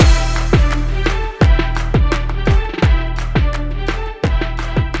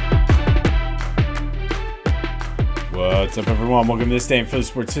up, everyone? Welcome to this day in Philly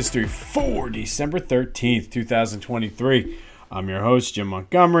sports history for December 13th, 2023. I'm your host, Jim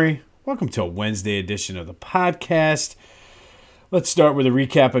Montgomery. Welcome to a Wednesday edition of the podcast. Let's start with a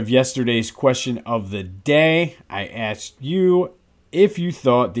recap of yesterday's question of the day. I asked you if you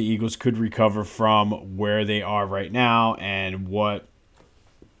thought the Eagles could recover from where they are right now and what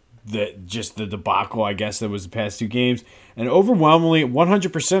the debacle, I guess, that was the past two games. And overwhelmingly,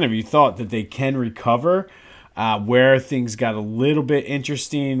 100% of you thought that they can recover. Where things got a little bit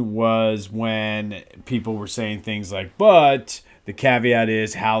interesting was when people were saying things like, but the caveat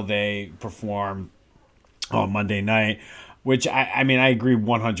is how they perform on Monday night, which I agree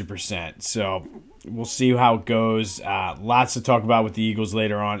 100%. So we'll see how it goes. Lots to talk about with the Eagles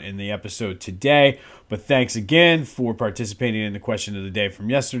later on in the episode today. But thanks again for participating in the question of the day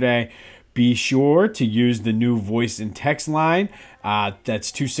from yesterday. Be sure to use the new voice and text line.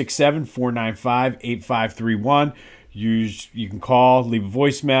 That's 267-495-8531. You can call, leave a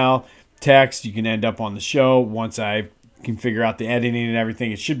voicemail, text. You can end up on the show once I can figure out the editing and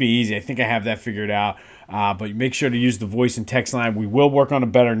everything. It should be easy. I think I have that figured out. But make sure to use the voice and text line. We will work on a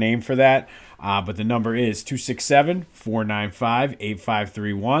better name for that. But the number is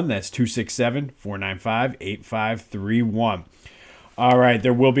 267-495-8531. That's 267-495-8531. All right,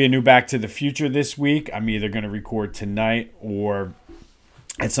 there will be a new Back to the Future this week. I'm either going to record tonight or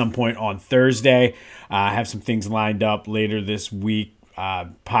at some point on Thursday. I have some things lined up later this week,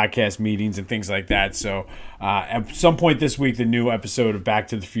 podcast meetings and things like that. So at some point this week, the new episode of Back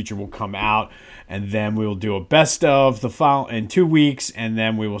to the Future will come out. And then we will do a best of the file in 2 weeks. And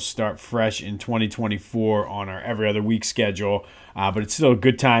then we will start fresh in 2024 on our every other week schedule. But it's still a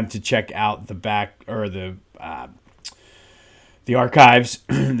good time to check out the archives.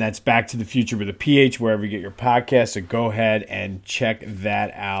 That's Back to the Future with a PH, wherever you get your podcast. So go ahead and check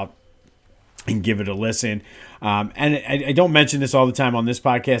that out and give it a listen. And I don't mention this all the time on this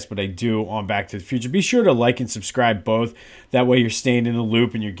podcast, but I do on Back to the Future. Be sure to like and subscribe both. That way you're staying in the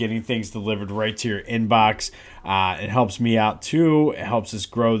loop and you're getting things delivered right to your inbox. It helps me out too. It helps us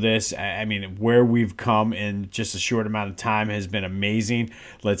grow this. I mean, where we've come in just a short amount of time has been amazing.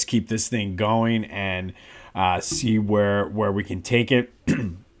 Let's keep this thing going and see where we can take it.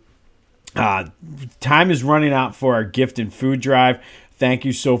 Time is running out for our gift and food drive. Thank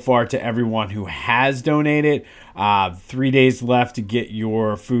you so far to everyone who has donated. 3 days left to get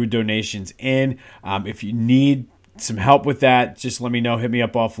your food donations in. If you need some help with that, just let me know. Hit me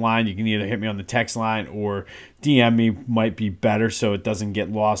up offline. You can either hit me on the text line or DM me, might be better so it doesn't get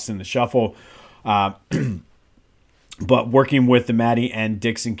lost in the shuffle. But working with the Maddie and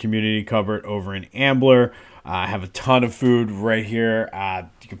Dixon Community Cupboard over in Ambler, I have a ton of food right here.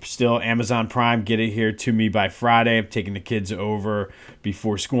 You can still Amazon Prime, get it here to me by Friday. I'm taking the kids over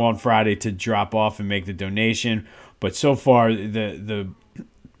before school on Friday to drop off and make the donation. But so far, the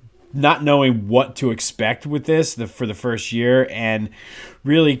not knowing what to expect with this for the first year and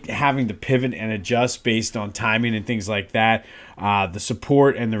really having to pivot and adjust based on timing and things like that, the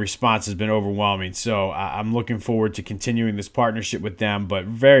support and the response has been overwhelming. So I'm looking forward to continuing this partnership with them, but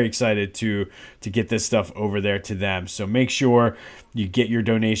very excited to get this stuff over there to them. So make sure you get your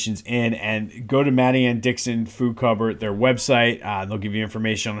donations in and go to Maddie and Dixon Food Cupboard, their website. They'll give you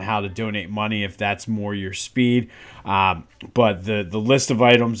information on how to donate money if that's more your speed. But the list of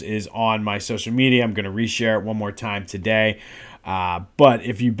items is on my social media. I'm going to reshare it one more time today. But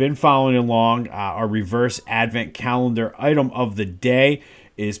if you've been following along, our reverse advent calendar item of the day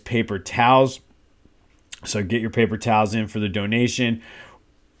is paper towels. So get your paper towels in for the donation.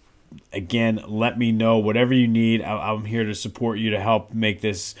 Again, let me know whatever you need. I'm here to support you to help make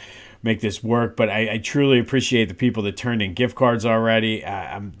this work. But I truly appreciate the people that turned in gift cards already.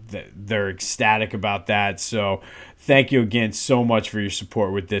 They're ecstatic about that. So thank you again so much for your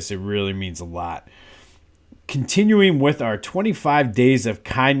support with this. It really means a lot. Continuing with our 25 days of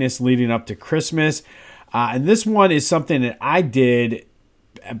kindness leading up to Christmas. And this one is something that I did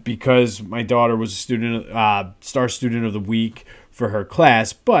because my daughter was a student, star student of the week for her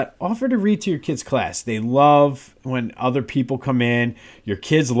class, but offer to read to your kids' class. They love when other people come in. Your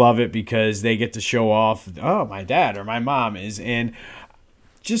kids love it because they get to show off, oh, my dad or my mom is in.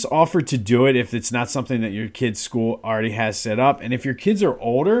 Just offer to do it if it's not something that your kid's school already has set up. And if your kids are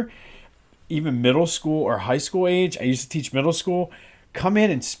older, even middle school or high school age, I used to teach middle school, come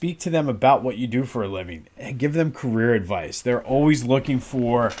in and speak to them about what you do for a living and give them career advice. They're always looking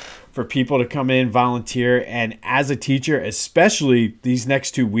for people to come in, volunteer. And as a teacher, especially these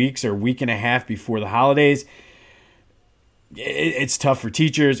next 2 weeks or week and a half before the holidays, it's tough for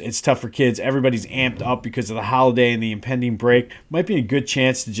teachers. It's tough for kids. Everybody's amped up because of the holiday and the impending break. Might be a good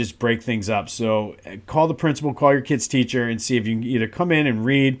chance to just break things up. So call the principal, call your kid's teacher, and see if you can either come in and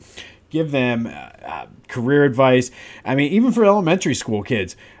read, give them career advice. I mean, even for elementary school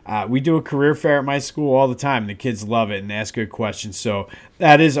kids, we do a career fair at my school all the time. The kids love it and ask good questions. So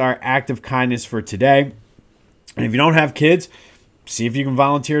that is our act of kindness for today. And if you don't have kids, see if you can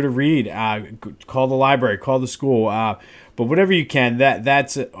volunteer to read. Call the library, call the school. But whatever you can,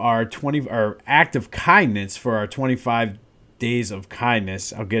 that's our act of kindness for our 25 days of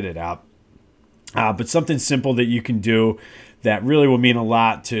kindness. I'll get it out. But something simple that you can do that really will mean a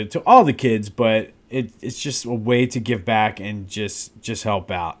lot to all the kids, but it's just a way to give back and just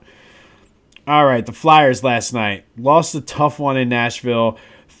help out. All right, the Flyers last night lost a tough one in Nashville,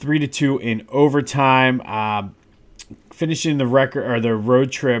 3-2 in overtime. Finishing the record or the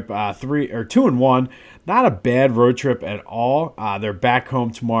road trip 2-1. Not a bad road trip at all. They're back home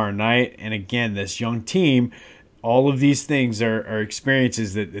tomorrow night, and again, this young team, all of these things are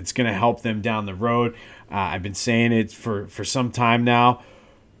experiences that it's going to help them down the road. I've been saying it for some time now.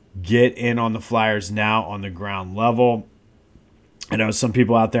 Get in on the Flyers now on the ground level. I know some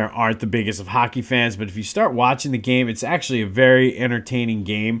people out there aren't the biggest of hockey fans, but if you start watching the game, it's actually a very entertaining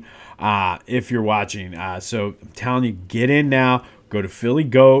game if you're watching. So I'm telling you, get in now. Go to Philly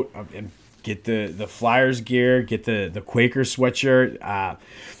Goat and get the Flyers gear. Get the Quaker sweatshirt.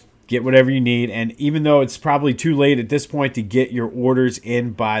 Get whatever you need. And even though it's probably too late at this point to get your orders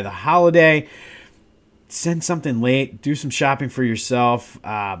in by the holiday, send something late, do some shopping for yourself,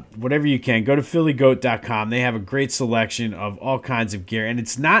 whatever you can. Go to phillygoat.com. They have a great selection of all kinds of gear. And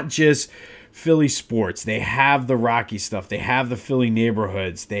it's not just Philly sports. They have the Rocky stuff. They have the Philly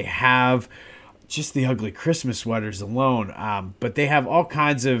neighborhoods. They have just the ugly Christmas sweaters alone. But they have all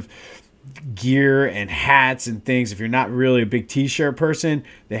kinds of gear and hats and things. If you're not really a big t-shirt person,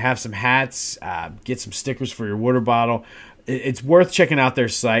 they have some hats. Get some stickers for your water bottle. It's worth checking out their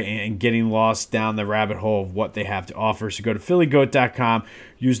site and getting lost down the rabbit hole of what they have to offer. So go to phillygoat.com.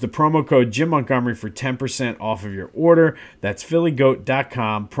 Use the promo code Jim Montgomery for 10% off of your order. That's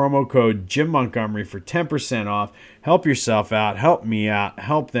phillygoat.com. Promo code Jim Montgomery for 10% off. Help yourself out. Help me out.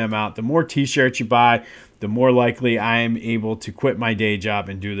 Help them out. The more t-shirts you buy, the more likely I am able to quit my day job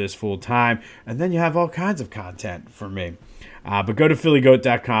and do this full time. And then you have all kinds of content for me. But go to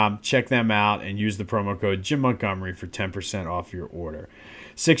phillygoat.com, check them out, and use the promo code Jim Montgomery for 10% off your order.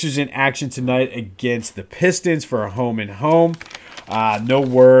 Sixers in action tonight against the Pistons for a home-and-home. No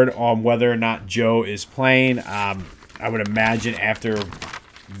word on whether or not Joe is playing. I would imagine after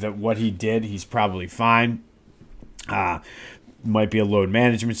what he did, he's probably fine. Might be a load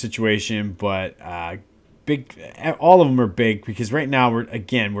management situation, but big. All of them are big because right now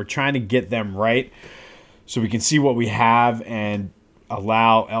we're trying to get them right, so we can see what we have and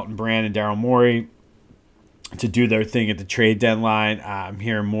allow Elton Brand and Daryl Morey to do their thing at the trade deadline. I'm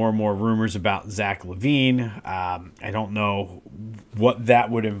hearing more and more rumors about Zach LaVine. I don't know what that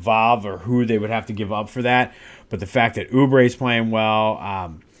would involve or who they would have to give up for that. But the fact that Oubre is playing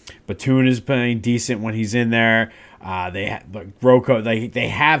well, Batum is playing decent when he's in there. They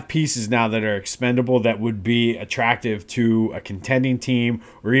have pieces now that are expendable that would be attractive to a contending team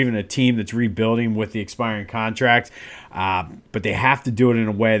or even a team that's rebuilding with the expiring contracts. But they have to do it in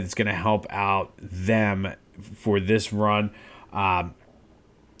a way that's going to help out them for this run. I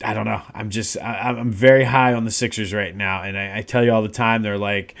don't know. I'm very high on the Sixers right now, and I tell you all the time, they're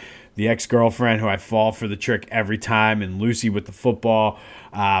like the ex-girlfriend who I fall for the trick every time, and Lucy with the football.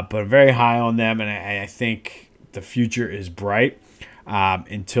 But I'm very high on them, and I think the future is bright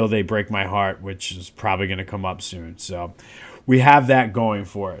until they break my heart, which is probably going to come up soon. So we have that going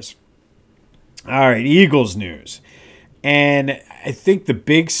for us. All right, Eagles news. And I think the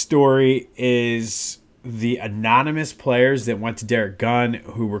big story is the anonymous players that went to Derek Gunn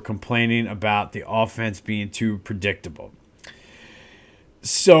who were complaining about the offense being too predictable.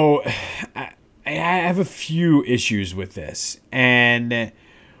 So I have a few issues with this. And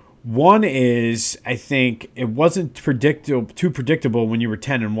one is, I think it wasn't too predictable when you were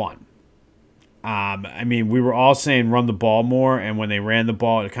 10-1. I mean, we were all saying run the ball more, and when they ran the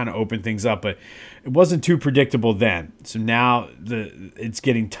ball, it kind of opened things up, but it wasn't too predictable then. So now it's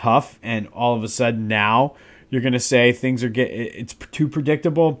getting tough, and all of a sudden now you're going to say it's too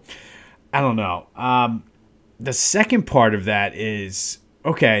predictable. I don't know. The second part of that is,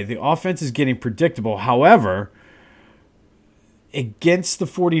 okay, the offense is getting predictable. However, against the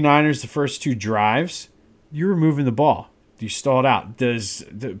 49ers, the first two drives, you were moving the ball. You stalled out. Does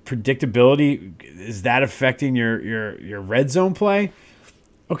the predictability, is that affecting your red zone play?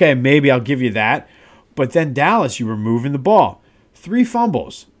 Okay, maybe I'll give you that. But then Dallas, you were moving the ball. 3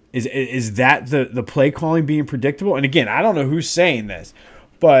 fumbles. Is that the play calling being predictable? And again, I don't know who's saying this,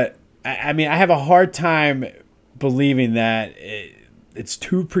 but I mean, I have a hard time believing that it's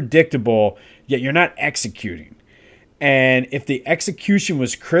too predictable, yet you're not executing. And if the execution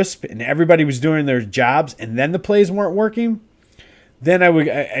was crisp and everybody was doing their jobs and then the plays weren't working, then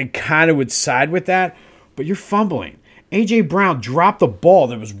I kind of would side with that. But you're fumbling. A.J. Brown dropped the ball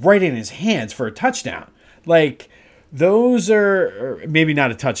that was right in his hands for a touchdown. Like, those are, or maybe not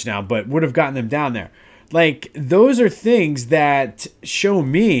a touchdown, but would have gotten them down there. Like, those are things that show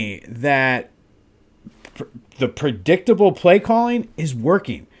me that the predictable play calling is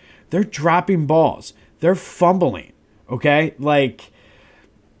working. They're dropping balls. They're fumbling. Okay? Like,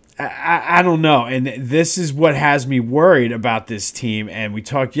 I don't know. And this is what has me worried about this team. And we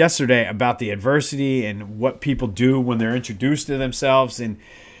talked yesterday about the adversity and what people do when they're introduced to themselves. And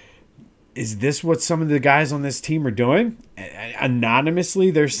is this what some of the guys on this team are doing?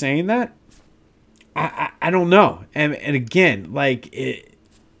 Anonymously, they're saying that? I don't know. And again, like,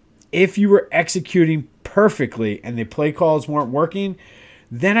 if you were executing perfectly and the play calls weren't working,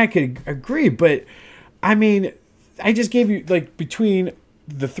 then I could agree. But, I mean, I just gave you, like, between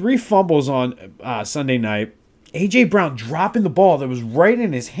the 3 fumbles on Sunday night, A.J. Brown dropping the ball that was right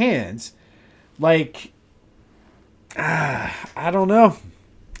in his hands, like, I don't know.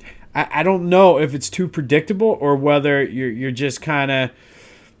 I don't know if it's too predictable or whether you're just kind of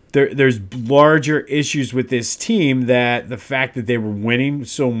there's larger issues with this team, that the fact that they were winning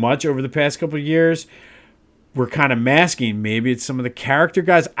so much over the past couple of years were kind of masking. Maybe it's some of the character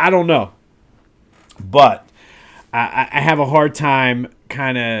guys. I don't know. But I have a hard time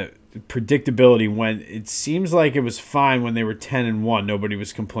kind of predictability when it seems like it was fine when they were 10-1. Nobody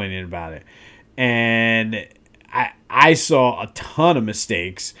was complaining about it. And I saw a ton of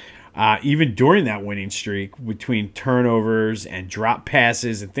mistakes. Even during that winning streak, between turnovers and drop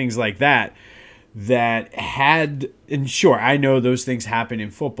passes and things like that, and sure, I know those things happen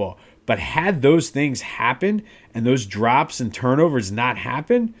in football, but had those things happened and those drops and turnovers not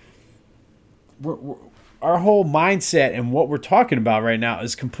happen, our whole mindset and what we're talking about right now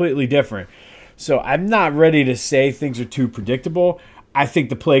is completely different. So I'm not ready to say things are too predictable. I think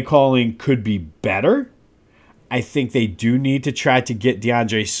the play calling could be better. I think they do need to try to get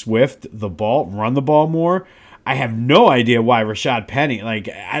DeAndre Swift the ball, run the ball more. I have no idea why Rashad Penny,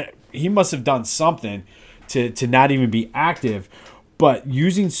 he must have done something to not even be active. But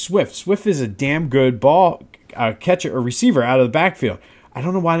using Swift is a damn good ball catcher or receiver out of the backfield. I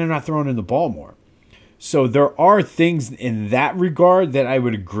don't know why they're not throwing in the ball more. So there are things in that regard that I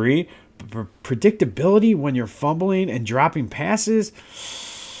would agree. But predictability when you're fumbling and dropping passes,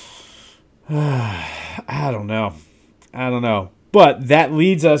 I don't know. But that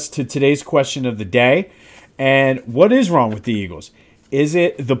leads us to today's question of the day. And what is wrong with the Eagles? Is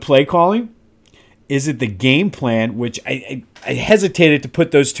it the play calling? Is it the game plan? Which I hesitated to put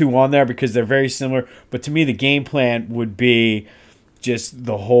those two on there because they're very similar. But to me, the game plan would be just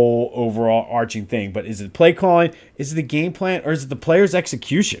the whole overall arching thing. But is it play calling? Is it the game plan? Or is it the player's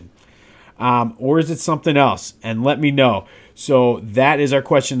execution? Or is it something else? And let me know. So that is our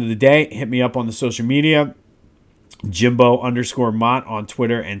question of the day. Hit me up on the social media. Jimbo_Mont on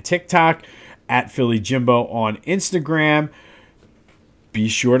Twitter and TikTok. At Philly Jimbo on Instagram. Be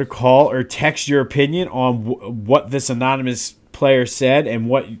sure to call or text your opinion on what this anonymous player said and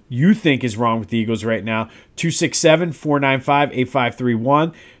what you think is wrong with the Eagles right now.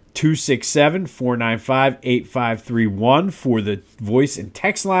 267-495-8531. 267-495-8531 for the voice and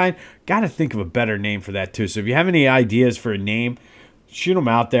text line. Got to think of a better name for that too. So if you have any ideas for a name, shoot them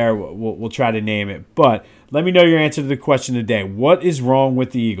out there. We'll try to name it. But let me know your answer to the question today. What is wrong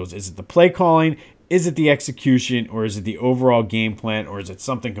with the Eagles? Is it the play calling? Is it the execution? Or is it the overall game plan? Or is it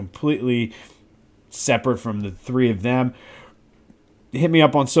something completely separate from the three of them? Hit me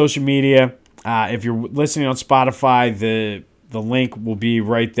up on social media. If you're listening on Spotify, the link will be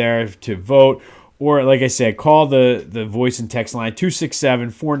right there to vote. Or, like I said, call the voice and text line,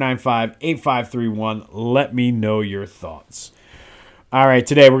 267-495-8531. Let me know your thoughts. All right,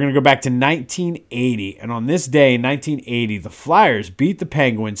 today we're going to go back to 1980. And on this day, 1980, the Flyers beat the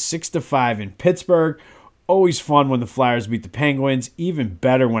Penguins 6-5 in Pittsburgh. Always fun when the Flyers beat the Penguins. Even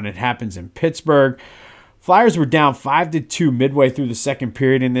better when it happens in Pittsburgh. Flyers were down 5-2 midway through the second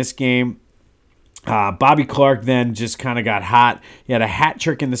period in this game. Bobby Clark then just kind of got hot. He had a hat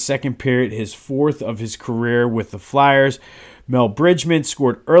trick in the second period, his fourth of his career with the Flyers. Mel Bridgman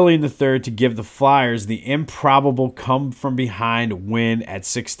scored early in the third to give the Flyers the improbable come-from-behind win at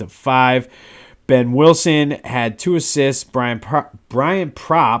 6-5. Ben Wilson had 2 assists. Brian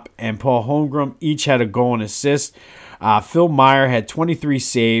Propp and Paul Holmgren each had a goal and assist. Phil Meyer had 23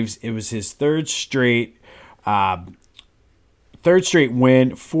 saves. It was his third straight win,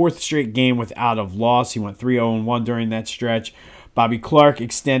 fourth straight game without a loss. He went 3-0-1 during that stretch. Bobby Clark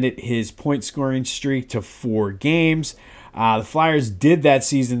extended his point-scoring streak to 4 games. The Flyers did that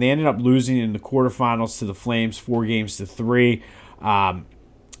season. They ended up losing in the quarterfinals to the Flames, 4-3.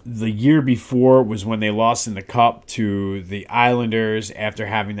 The year before was when they lost in the Cup to the Islanders after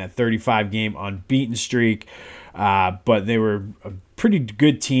having that 35-game unbeaten streak. But they were a pretty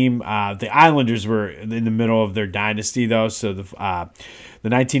good team. The Islanders were in the middle of their dynasty, though, so the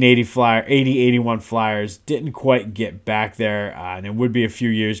 1980-81 Flyers didn't quite get back there, and it would be a few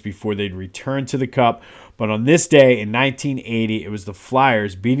years before they'd return to the Cup. But on this day in 1980, it was the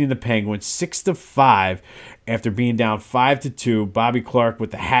Flyers beating the Penguins 6-5 after being down 5-2. Bobby Clark with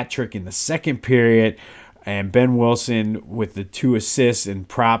the hat trick in the second period, and Ben Wilson with the 2 assists, and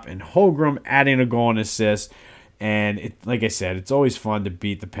Propp and Holmgren adding a goal and assist. And like I said, it's always fun to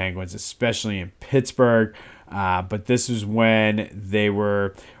beat the Penguins, especially in Pittsburgh. But this is when they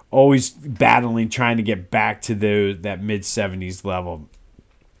were always battling, trying to get back to that mid-70s level.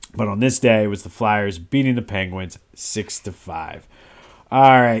 But on this day, it was the Flyers beating the Penguins 6-5.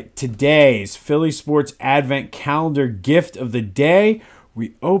 All right, today's Philly Sports Advent Calendar gift of the day.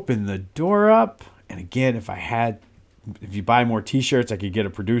 We open the door up. And again, if you buy more T-shirts, I could get a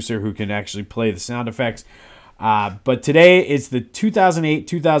producer who can actually play the sound effects. But today it's the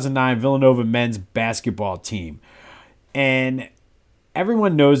 2008-2009 Villanova men's basketball team. And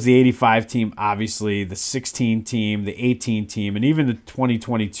everyone knows the 85 team, obviously, the 16 team, the 18 team, and even the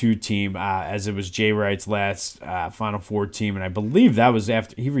 2022 team, as it was Jay Wright's last Final Four team. And I believe that was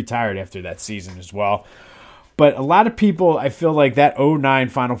after he retired after that season as well. But a lot of people, I feel like that 09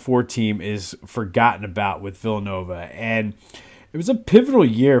 Final Four team is forgotten about with Villanova. And it was a pivotal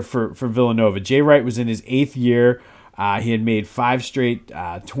year for Villanova. Jay Wright was in his 8th year. He had made 5 straight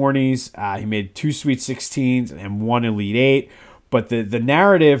tourneys. He made 2 Sweet 16s and 1 Elite 8. But the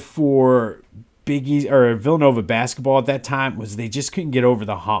narrative for Big East or Villanova basketball at that time was they just couldn't get over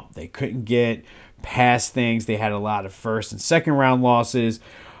the hump. They couldn't get past things. They had a lot of first and second round losses.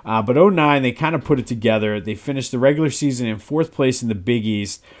 But 09, they kind of put it together. They finished the regular season in 4th place in the Big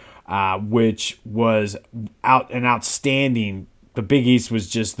East, which was outstanding. The Big East was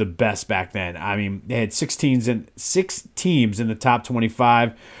just the best back then. I mean, they had 6 teams in the top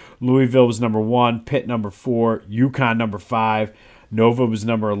 25. Louisville was number 1, Pitt number 4, UConn number 5, Nova was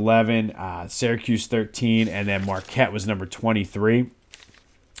number 11, Syracuse 13, and then Marquette was number 23.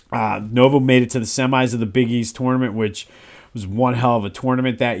 Nova made it to the semis of the Big East tournament, which was one hell of a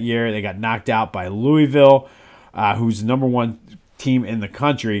tournament that year. They got knocked out by Louisville, who's the number 1 team in the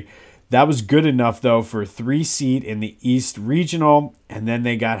country. That was good enough, though, for a 3 seed in the East Regional, and then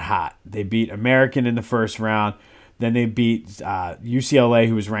they got hot. They beat American in the first round. Then they beat UCLA,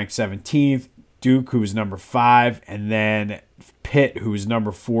 who was ranked 17th, Duke, who was number 5, and then Pitt, who was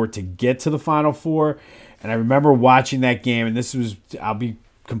number 4, to get to the Final Four. And I remember watching that game, and this was, I'll be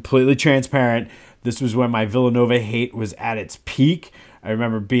completely transparent, this was when my Villanova hate was at its peak. I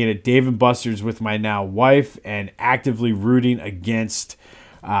remember being at Dave & Buster's with my now wife and actively rooting against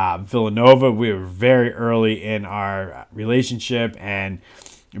Villanova. We were very early in our relationship, and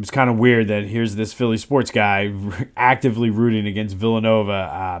it was kind of weird that here's this Philly sports guy actively rooting against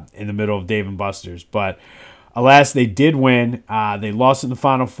Villanova in the middle of Dave & Buster's. But alas, they did win. They lost in the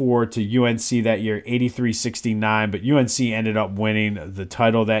Final Four to UNC that year, 83-69, but UNC ended up winning the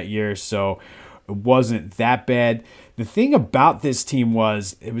title that year, so it wasn't that bad. The thing about this team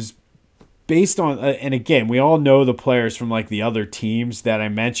was it was based on, and again, we all know the players from like the other teams that I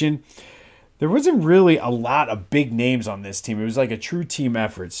mentioned. There wasn't really a lot of big names on this team. It was like a true team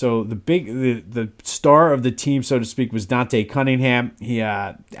effort. So the star of the team, so to speak, was Dante Cunningham. He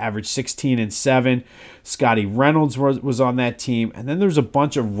averaged 16 and 7. Scotty Reynolds was on that team. And then there's a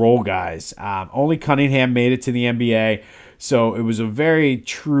bunch of role guys. Only Cunningham made it to the NBA. So it was a very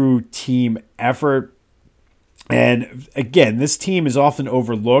true team effort. And again, this team is often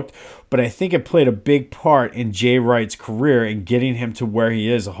overlooked, but I think it played a big part in Jay Wright's career in getting him to where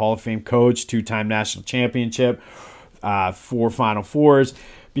he is, a Hall of Fame coach, 2-time national championship, 4 Final Fours,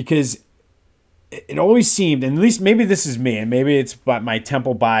 because it always seemed, and at least maybe this is me, and maybe it's my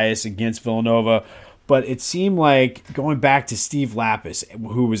Temple bias against Villanova, but it seemed like going back to Steve Lapis,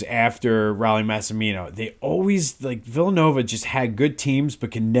 who was after Raleigh Massimino, they always, like Villanova just had good teams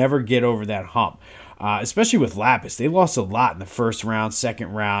but could never get over that hump. especially with Lapis. They lost a lot in the first round,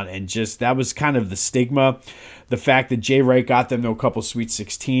 second round, and just that was kind of the stigma. The fact that Jay Wright got them to a couple Sweet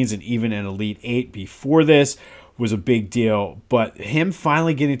 16s and even an Elite 8 before this was a big deal. But him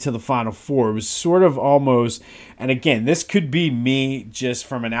finally getting to the Final Four was sort of almost, and again, this could be me just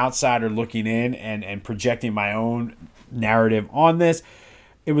from an outsider looking in and projecting my own narrative on this.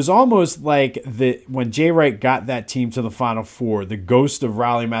 It was almost like when Jay Wright got that team to the Final Four, the ghost of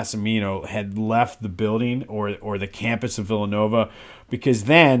Raleigh Massimino had left the building or the campus of Villanova, because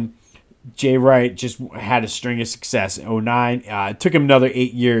then Jay Wright just had a string of success. In 2009, it took him another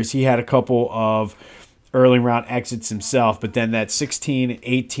 8 years. He had a couple of early round exits himself, but then that 16,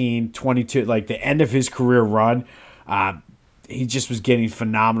 18, 22, like the end of his career run, he just was getting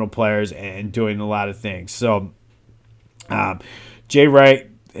phenomenal players and doing a lot of things. So Jay Wright,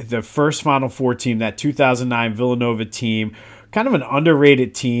 the first Final Four team, that 2009 Villanova team, kind of an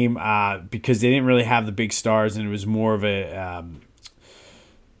underrated team because they didn't really have the big stars, and it was more of a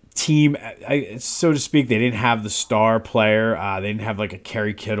team, so to speak. They didn't have the star player. They didn't have like a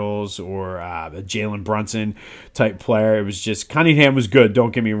Kerry Kittles or a Jalen Brunson type player. It was just Cunningham was good,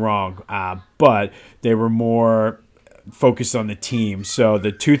 don't get me wrong, but they were more focused on the team. So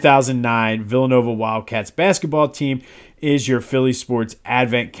the 2009 Villanova Wildcats basketball team is your Philly Sports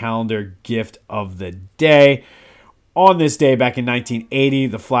Advent Calendar gift of the day. On this day, back in 1980,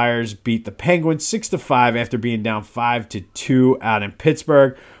 the Flyers beat the Penguins 6-5 after being down 5-2 out in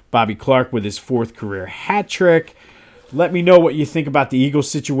Pittsburgh. Bobby Clark with his fourth career hat trick. Let me know what you think about the Eagles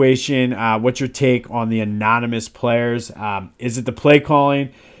situation. What's your take on the anonymous players? Is it the play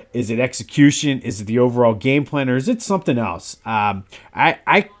calling? Is it execution? Is it the overall game plan? Or is it something else? I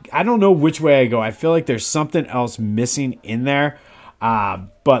don't know which way I go. I feel like there's something else missing in there.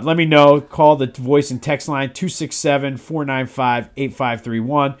 But let me know. Call the voice and text line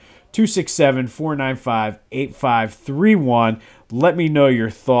 267-495-8531. 267-495-8531. Let me know your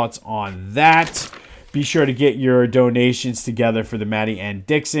thoughts on that. Be sure to get your donations together for the Maddie N.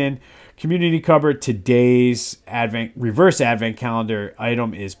 Dixon Community Cupboard. Today's reverse Advent Calendar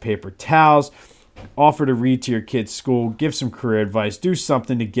item is paper towels. Offer to read to your kid's school. Give some career advice. Do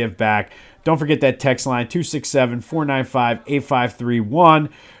something to give back. Don't forget that text line, 267-495-8531.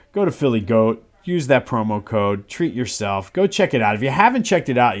 Go to Philly Goat. Use that promo code. Treat yourself. Go check it out. If you haven't checked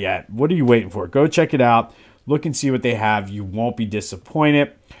it out yet, what are you waiting for? Go check it out. Look and see what they have. You won't be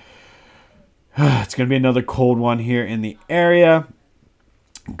disappointed. It's going to be another cold one here in the area.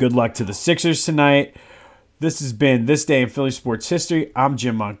 Good luck to the Sixers tonight. This has been This Day in Philly Sports History. I'm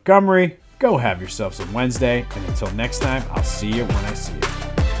Jim Montgomery. Go have yourselves a Wednesday. And until next time, I'll see you when I see you.